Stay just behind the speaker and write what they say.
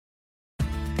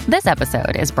This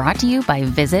episode is brought to you by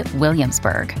Visit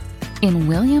Williamsburg. In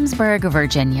Williamsburg,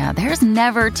 Virginia, there's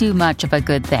never too much of a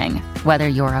good thing. Whether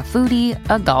you're a foodie,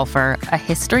 a golfer, a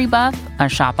history buff, a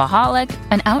shopaholic,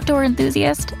 an outdoor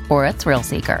enthusiast, or a thrill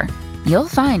seeker, you'll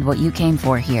find what you came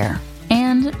for here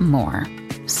and more.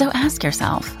 So ask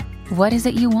yourself, what is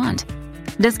it you want?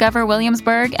 Discover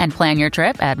Williamsburg and plan your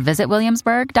trip at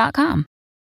visitwilliamsburg.com.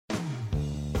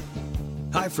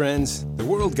 Hi, friends. The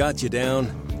world got you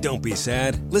down. Don't be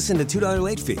sad. Listen to $2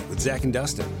 Late Fee with Zach and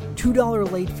Dustin.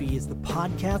 $2 Late Fee is the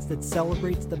podcast that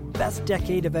celebrates the best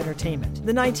decade of entertainment,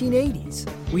 the 1980s.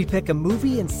 We pick a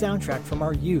movie and soundtrack from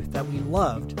our youth that we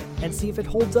loved and see if it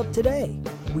holds up today.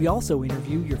 We also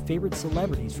interview your favorite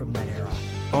celebrities from that era.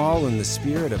 All in the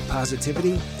spirit of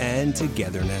positivity and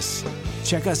togetherness.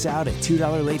 Check us out at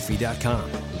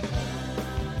 $2latefee.com.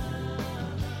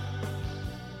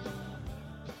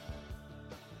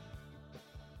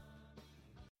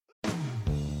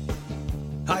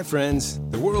 Hi, friends.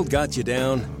 The world got you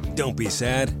down. Don't be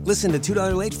sad. Listen to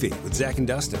 $2 Late Fee with Zach and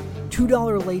Dustin.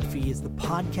 $2 Late Fee is the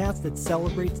podcast that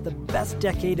celebrates the best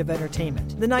decade of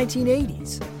entertainment, the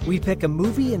 1980s. We pick a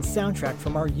movie and soundtrack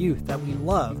from our youth that we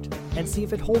loved and see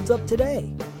if it holds up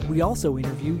today. We also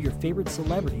interview your favorite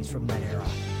celebrities from that era.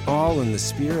 All in the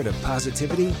spirit of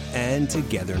positivity and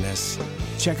togetherness.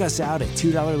 Check us out at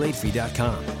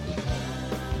 $2latefee.com.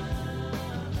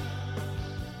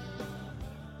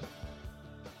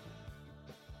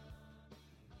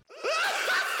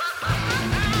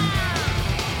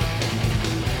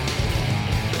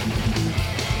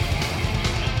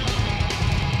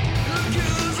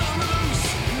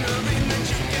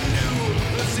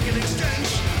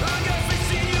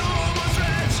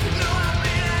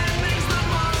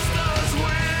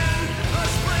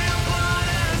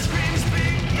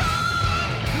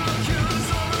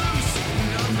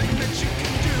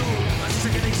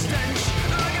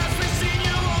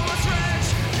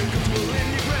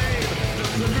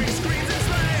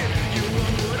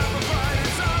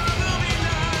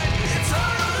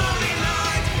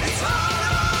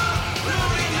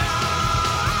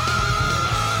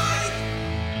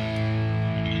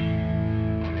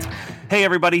 Hey,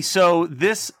 everybody. So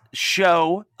this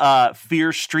show,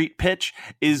 Fear Street Pitch,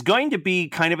 is going to be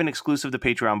kind of an exclusive to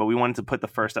Patreon, but we wanted to put the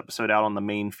first episode out on the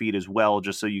main feed as well,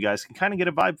 just so you guys can kind of get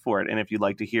a vibe for it. And if you'd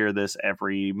like to hear this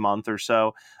every month or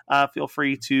so, feel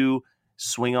free to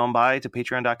swing on by to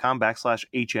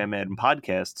patreon.com/HMN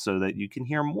podcast so that you can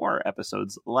hear more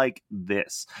episodes like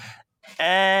this.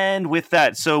 And with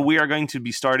that, so we are going to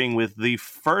be starting with the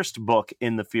first book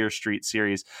in the Fear Street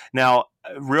series. Now,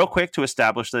 real quick to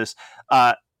establish this,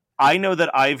 I know that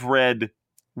I've read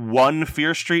one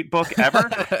Fear Street book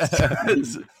ever.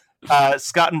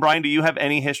 Scott and Brian, do you have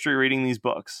any history reading these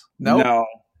books? No.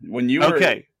 When you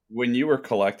were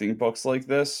collecting books like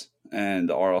this and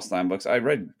the R.L. Stine books, I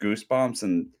read Goosebumps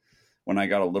and when I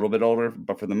got a little bit older,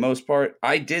 but for the most part,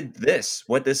 I did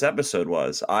what this episode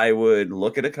was. I would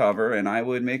look at a cover and I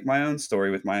would make my own story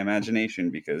with my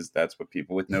imagination because that's what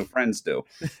people with no friends do.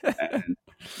 And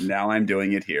now I'm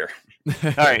doing it here.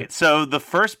 All right. So the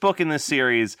first book in this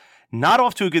series, not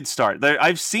off to a good start.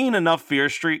 I've seen enough Fear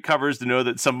Street covers to know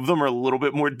that some of them are a little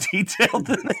bit more detailed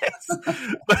than this.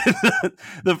 But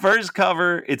the first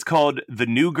cover, it's called The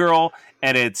New Girl,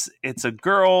 and it's a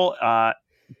girl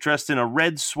dressed in a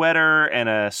red sweater and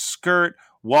a skirt,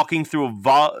 walking through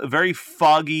a very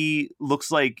foggy, looks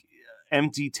like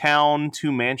empty town,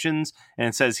 two mansions, and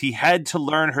it says he had to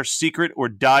learn her secret or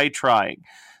die trying.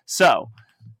 So,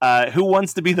 who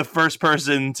wants to be the first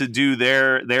person to do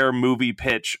their movie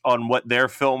pitch on what their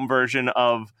film version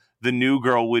of The New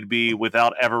Girl would be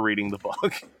without ever reading the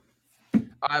book?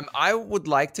 I would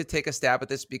like to take a stab at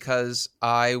this because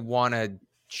I want to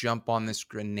jump on this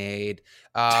grenade.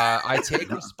 I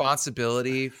take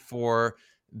responsibility for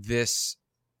this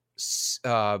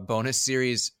bonus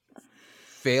series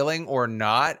failing or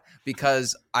not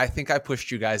because I think I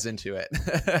pushed you guys into it.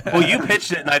 Well, you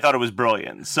pitched it and I thought it was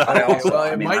brilliant. So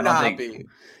it might not be.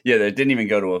 Yeah, it didn't even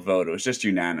go to a vote. It was just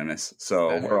unanimous.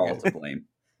 So we're all to blame.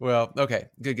 Well, okay.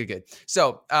 Good.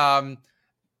 So I'm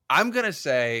going to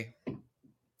say,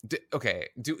 do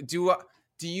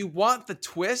you want the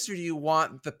twist or do you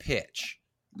want the pitch?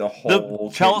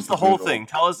 Tell us the whole thing.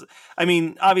 Tell us. I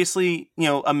mean, obviously,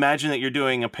 imagine that you're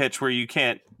doing a pitch where you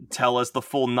can't tell us the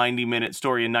full 90-minute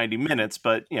story in 90 minutes,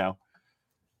 but No,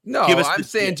 I'm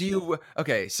saying, do you?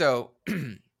 Okay, so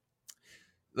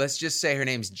let's just say her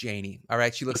name's Janie. All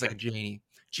right, she looks like a Janie.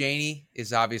 Janie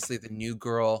is obviously the new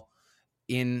girl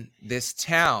in this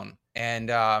town,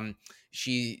 and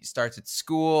she starts at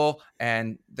school,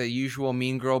 and the usual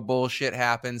mean girl bullshit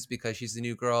happens because she's the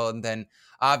new girl, and then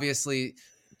obviously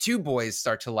two boys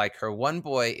start to like her. One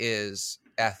boy is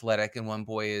athletic and one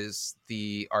boy is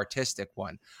the artistic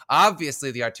one.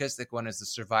 Obviously, the artistic one is the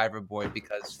survivor boy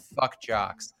because fuck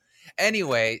jocks.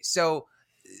 Anyway, so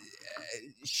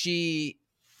she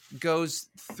goes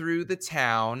through the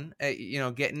town,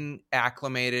 getting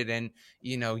acclimated and,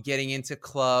 getting into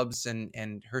clubs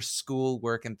and her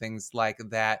schoolwork and things like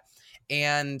that.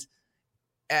 And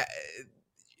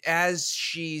as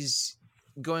she's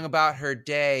going about her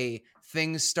day,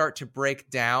 things start to break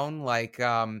down. Like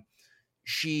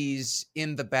she's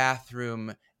in the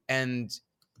bathroom and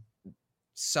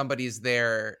somebody's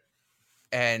there,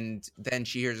 and then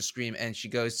she hears a scream and she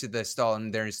goes to the stall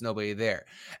and there's nobody there.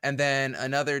 And then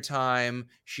another time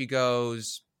she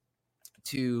goes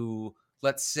to,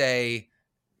 let's say,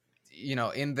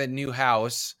 in the new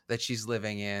house that she's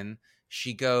living in,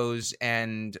 she goes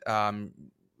and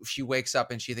she wakes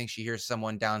up and she thinks she hears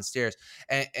someone downstairs,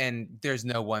 and there's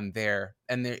no one there.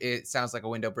 And it sounds like a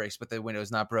window breaks, but the window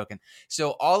is not broken.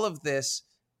 So all of these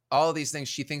things,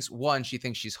 she thinks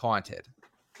she's haunted.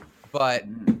 But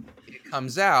it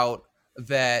comes out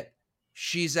that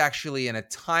she's actually in a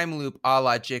time loop a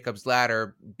la Jacob's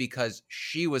Ladder because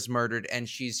she was murdered, and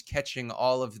she's catching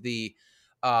all of the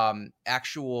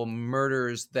actual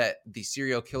murders that the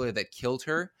serial killer that killed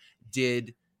her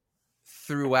did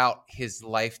throughout his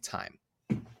lifetime.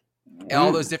 And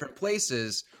all those different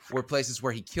places were places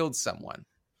where he killed someone.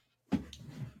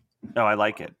 Oh, I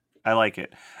like it.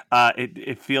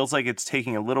 It feels like it's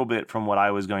taking a little bit from what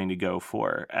I was going to go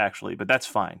for, actually, but that's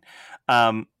fine.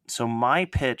 So my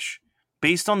pitch,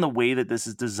 based on the way that this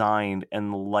is designed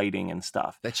and the lighting and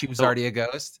stuff, that she was already a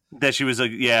ghost. That she was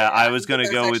I was going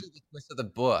to go with the twist of the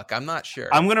book. I'm not sure.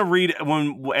 I'm going to read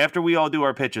after we all do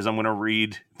our pitches. I'm going to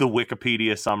read the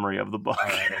Wikipedia summary of the book.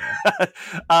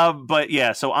 Right. But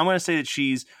yeah, so I'm going to say that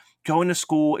she's going to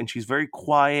school and she's very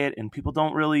quiet, and people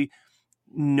don't really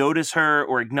notice her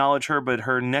or acknowledge her, but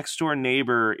her next door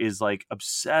neighbor is like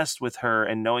obsessed with her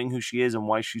and knowing who she is and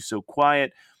why she's so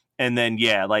quiet. And then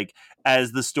like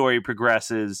as the story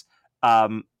progresses,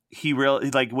 he really,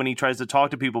 like, when he tries to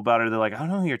talk to people about her, they're like, I don't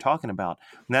know who you're talking about.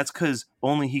 And that's because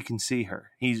only he can see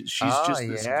her. She's just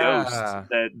this ghost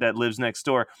that lives next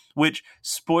door, which,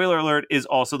 spoiler alert, is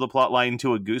also the plot line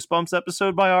to a Goosebumps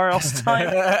episode by R.L.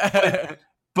 Stine.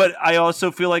 But I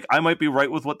also feel like I might be right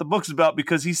with what the book's about,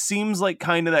 because he seems like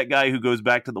kind of that guy who goes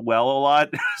back to the well a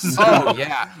lot. Oh,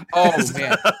 yeah. Oh,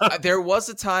 man. There was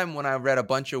a time when I read a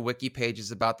bunch of wiki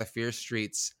pages about the Fear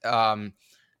Streets.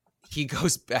 He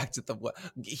goes back to the well.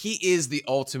 He is the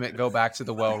ultimate go back to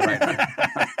the well writer.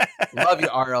 Love you,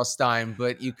 R.L. Stine,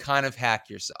 but you kind of hack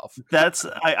yourself.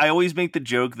 I always make the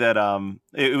joke that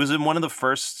it was in one of the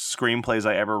first screenplays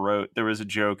I ever wrote. There was a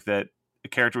joke that a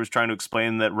character was trying to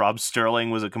explain that Rob Sterling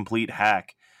was a complete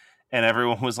hack, and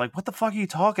everyone was like, what the fuck are you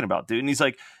talking about, dude? And he's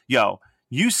like, yo,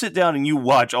 you sit down and you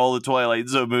watch all the Twilight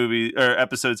Zone movie or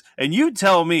episodes, and you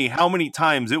tell me how many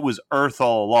times it was Earth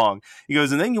all along. He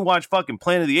goes, and then you watch fucking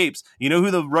Planet of the Apes. You know who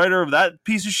the writer of that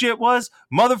piece of shit was?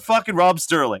 Motherfucking Rob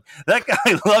Sterling. That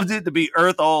guy loved it to be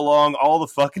Earth all along all the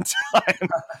fucking time.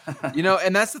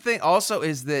 And that's the thing also,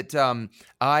 is that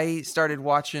I started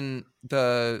watching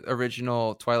the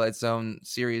original Twilight Zone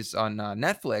series on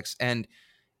Netflix, and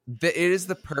it is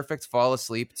the perfect fall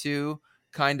asleep to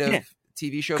kind of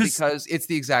TV show, because it's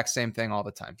the exact same thing all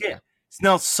the time. Yeah.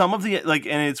 Now, some of the, like,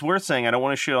 and it's worth saying, I don't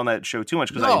want to shit on that show too much,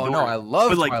 because I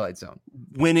love Twilight Zone.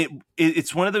 When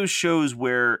it's one of those shows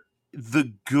where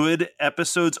the good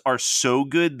episodes are so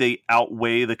good they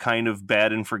outweigh the kind of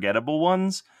bad and forgettable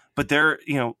ones. But there,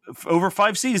 over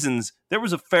 5 seasons, there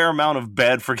was a fair amount of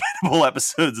bad, forgettable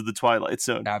episodes of the Twilight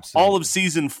Zone. Absolutely. All of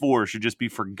season 4 should just be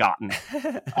forgotten.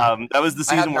 That was the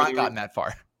season I have not gotten that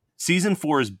far. Season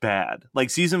 4 is bad. Like,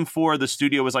 season 4, the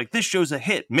studio was like, this show's a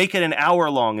hit. Make it an hour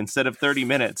long instead of 30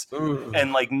 minutes. Ooh.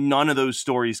 And like, none of those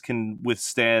stories can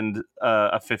withstand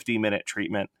a 50-minute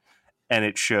treatment, and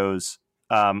it shows.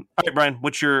 All right, Brian,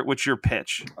 what's your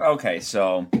pitch? Okay,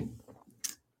 so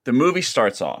the movie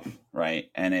starts off, right?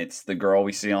 And it's the girl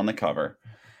we see on the cover,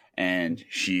 and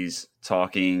she's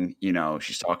talking,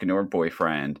 she's talking to her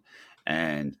boyfriend,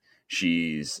 and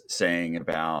she's saying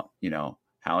about,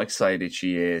 how excited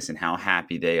she is and how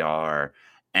happy they are.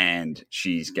 And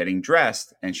she's getting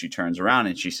dressed, and she turns around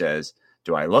and she says,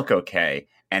 do I look okay?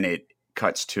 And it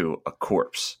cuts to a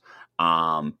corpse.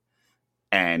 And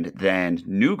then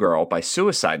New Girl by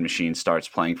Suicide Machine starts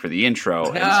playing for the intro.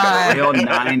 And it's got a real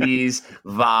 90s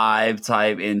vibe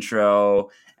type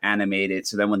intro. animated.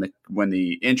 So then when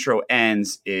the intro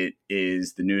ends, it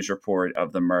is the news report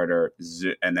of the murder,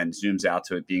 and then zooms out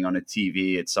to it being on a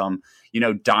TV. It's some,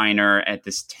 diner at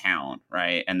this town,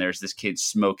 right? And there's this kid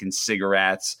smoking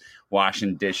cigarettes,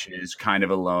 washing dishes, kind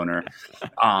of a loner.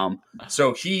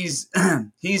 So he's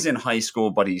in high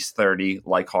school, but he's 30,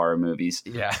 like horror movies.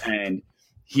 Yeah. And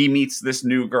he meets this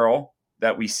new girl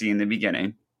that we see in the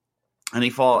beginning. And he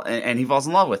falls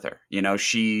in love with her.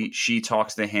 She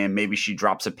talks to him. Maybe she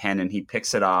drops a pen and he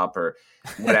picks it up or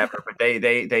whatever. But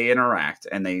they interact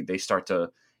and they start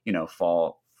to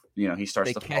fall. He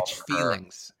starts to catch fall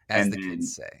feelings, as the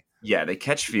kids say. Yeah, they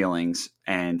catch feelings.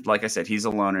 And like I said, he's a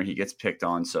loner. He gets picked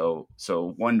on. So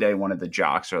one day, one of the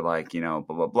jocks are like, blah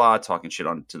blah blah, talking shit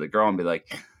on to the girl and be like,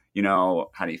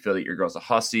 how do you feel that your girl's a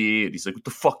hussy? And he's like, what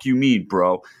the fuck you mean,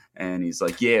 bro? And he's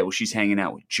like, yeah, well, she's hanging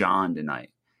out with John tonight.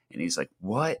 And he's like,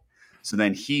 what? So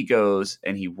then he goes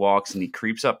and he walks and he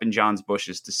creeps up in John's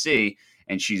bushes to see,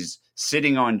 and she's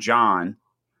sitting on John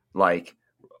like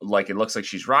it looks like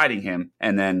she's riding him.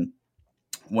 And then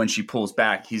when she pulls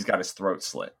back, he's got his throat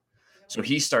slit. So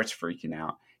he starts freaking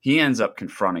out. He ends up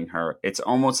confronting her. It's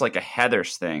almost like a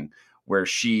Heathers thing where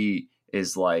she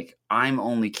is like, I'm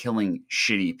only killing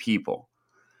shitty people.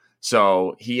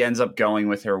 So he ends up going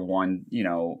with her one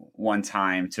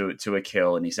time to a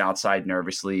kill, and he's outside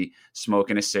nervously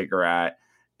smoking a cigarette,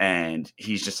 and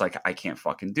he's just like, I can't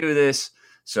fucking do this.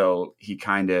 So he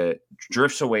kind of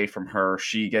drifts away from her.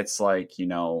 She gets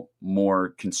more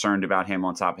concerned about him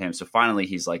on top of him. So finally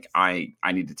he's like, I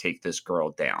need to take this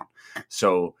girl down.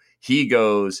 So he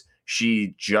goes,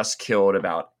 she just killed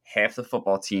about half the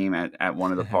football team at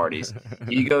one of the parties.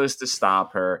 He goes to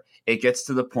stop her. It gets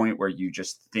to the point where you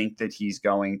just think that he's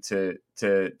going to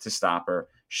stop her.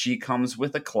 She comes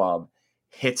with a club,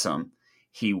 hits him.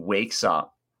 He wakes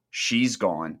up. She's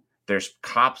gone. There's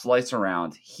cops' lights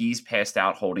around. He's passed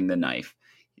out holding the knife.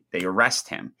 They arrest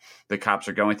him. The cops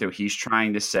are going through. He's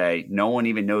trying to say, no one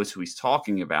even knows who he's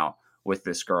talking about with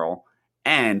this girl.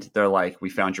 And they're like, we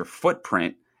found your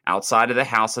footprint outside of the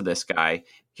house of this guy.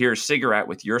 Here's a cigarette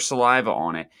with your saliva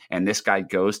on it. And this guy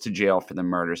goes to jail for the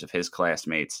murders of his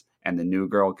classmates. And the new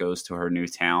girl goes to her new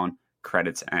town.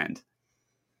 Credits end.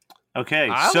 Okay,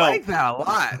 I like that a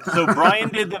lot. So Brian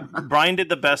did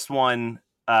the best one.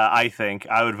 I think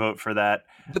I would vote for that.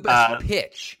 The best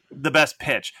pitch. The best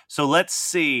pitch. So let's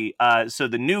see. So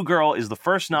The New Girl is the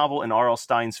first novel in R.L.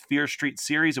 Stine's Fear Street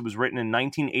series. It was written in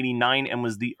 1989 and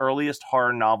was the earliest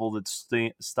horror novel that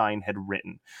Stine had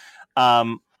written.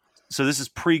 So this is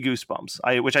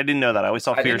pre-Goosebumps, which I didn't know that. I always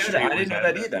saw Fear Street. I didn't know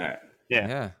that either.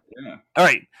 Yeah. All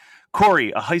right.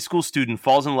 Corey, a high school student,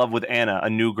 falls in love with Anna, a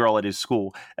new girl at his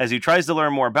school. As he tries to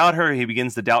learn more about her, he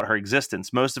begins to doubt her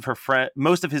existence. Most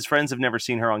of his friends have never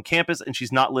seen her on campus, and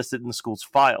she's not listed in the school's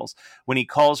files. When he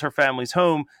calls her family's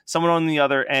home, someone on the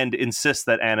other end insists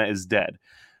that Anna is dead.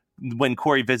 When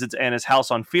Corey visits Anna's house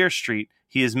on Fear Street,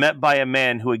 he is met by a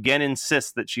man who again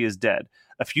insists that she is dead.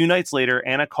 A few nights later,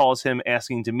 Anna calls him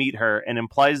asking to meet her and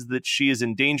implies that she is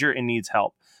in danger and needs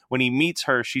help. When he meets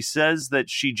her, she says that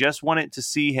she just wanted to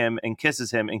see him and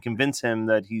kisses him and convince him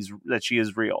that she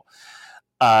is real.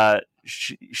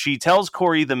 She tells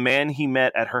Corey the man he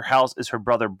met at her house is her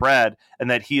brother Brad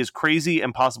and that he is crazy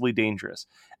and possibly dangerous.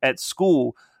 At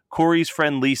school, Corey's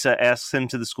friend Lisa asks him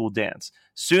to the school dance.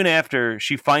 Soon after,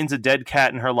 she finds a dead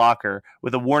cat in her locker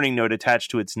with a warning note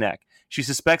attached to its neck. She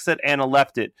suspects that Anna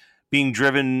left it, being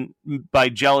driven by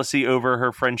jealousy over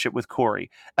her friendship with Corey.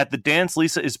 At the dance,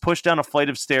 Lisa is pushed down a flight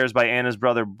of stairs by Anna's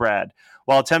brother, Brad.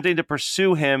 While attempting to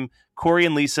pursue him, Corey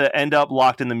and Lisa end up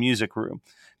locked in the music room.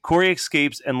 Corey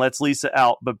escapes and lets Lisa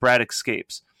out, but Brad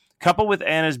escapes. Coupled with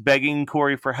Anna's begging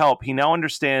Corey for help, he now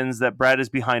understands that Brad is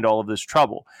behind all of this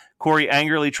trouble. Corey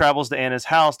angrily travels to Anna's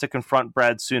house to confront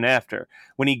Brad soon after.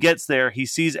 When he gets there, he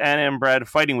sees Anna and Brad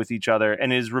fighting with each other,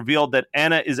 and it is revealed that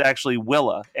Anna is actually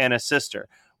Willa, Anna's sister.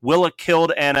 Willa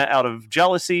killed Anna out of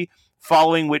jealousy,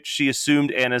 following which she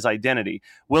assumed Anna's identity.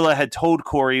 Willa had told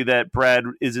Corey that Brad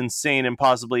is insane and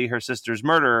possibly her sister's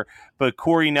murderer, but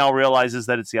Corey now realizes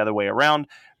that it's the other way around.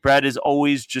 Brad is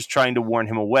always just trying to warn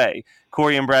him away.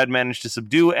 Corey and Brad manage to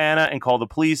subdue Anna and call the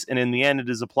police, and in the end it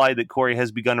is implied that Corey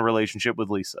has begun a relationship with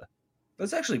Lisa.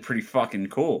 That's actually pretty fucking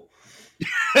cool.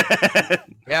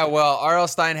 Yeah, well, R.L.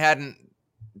 Stine hadn't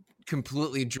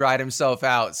completely dried himself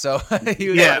out, so he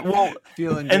was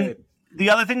feeling good. The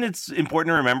other thing that's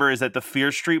important to remember is that the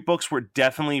Fear Street books were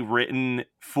definitely written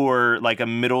for like a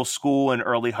middle school and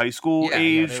early high school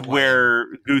age, where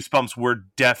Goosebumps were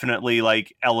definitely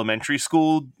like elementary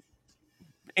school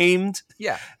aimed.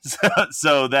 Yeah.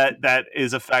 So that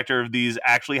is a factor of these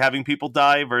actually having people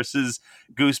die versus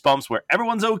Goosebumps, where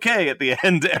everyone's okay at the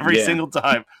end every single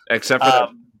time, except for that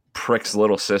prick's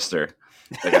little sister.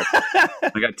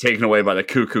 I got taken away by the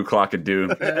cuckoo clock of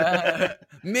doom.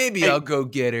 Maybe I'll go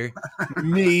get her.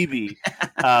 Maybe.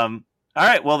 All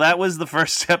right, well, that was the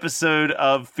first episode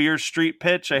of Fear Street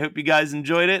Pitch. I hope you guys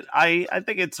enjoyed it. I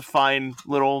think it's a fine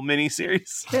little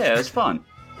mini-series. Yeah, it's fun.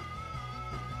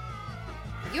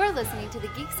 You're listening to the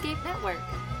Geekscape Network.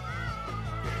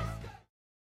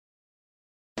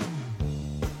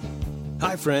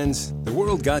 Hi, friends. The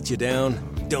world got you down.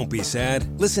 Don't be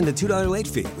sad. Listen to $2 Late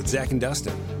Fee with Zach and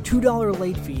Dustin. $2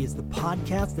 Late Fee is the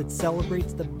podcast that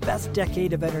celebrates the best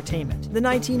decade of entertainment, the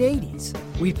 1980s.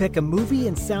 We pick a movie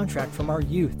and soundtrack from our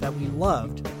youth that we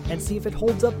loved and see if it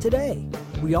holds up today.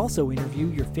 We also interview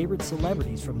your favorite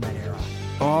celebrities from that era.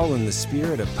 All in the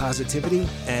spirit of positivity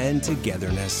and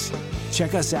togetherness.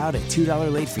 Check us out at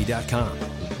 $2latefee.com.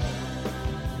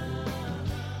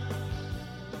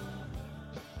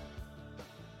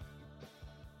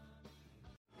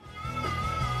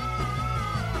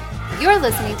 You're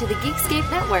listening to the Geekscape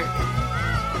Network.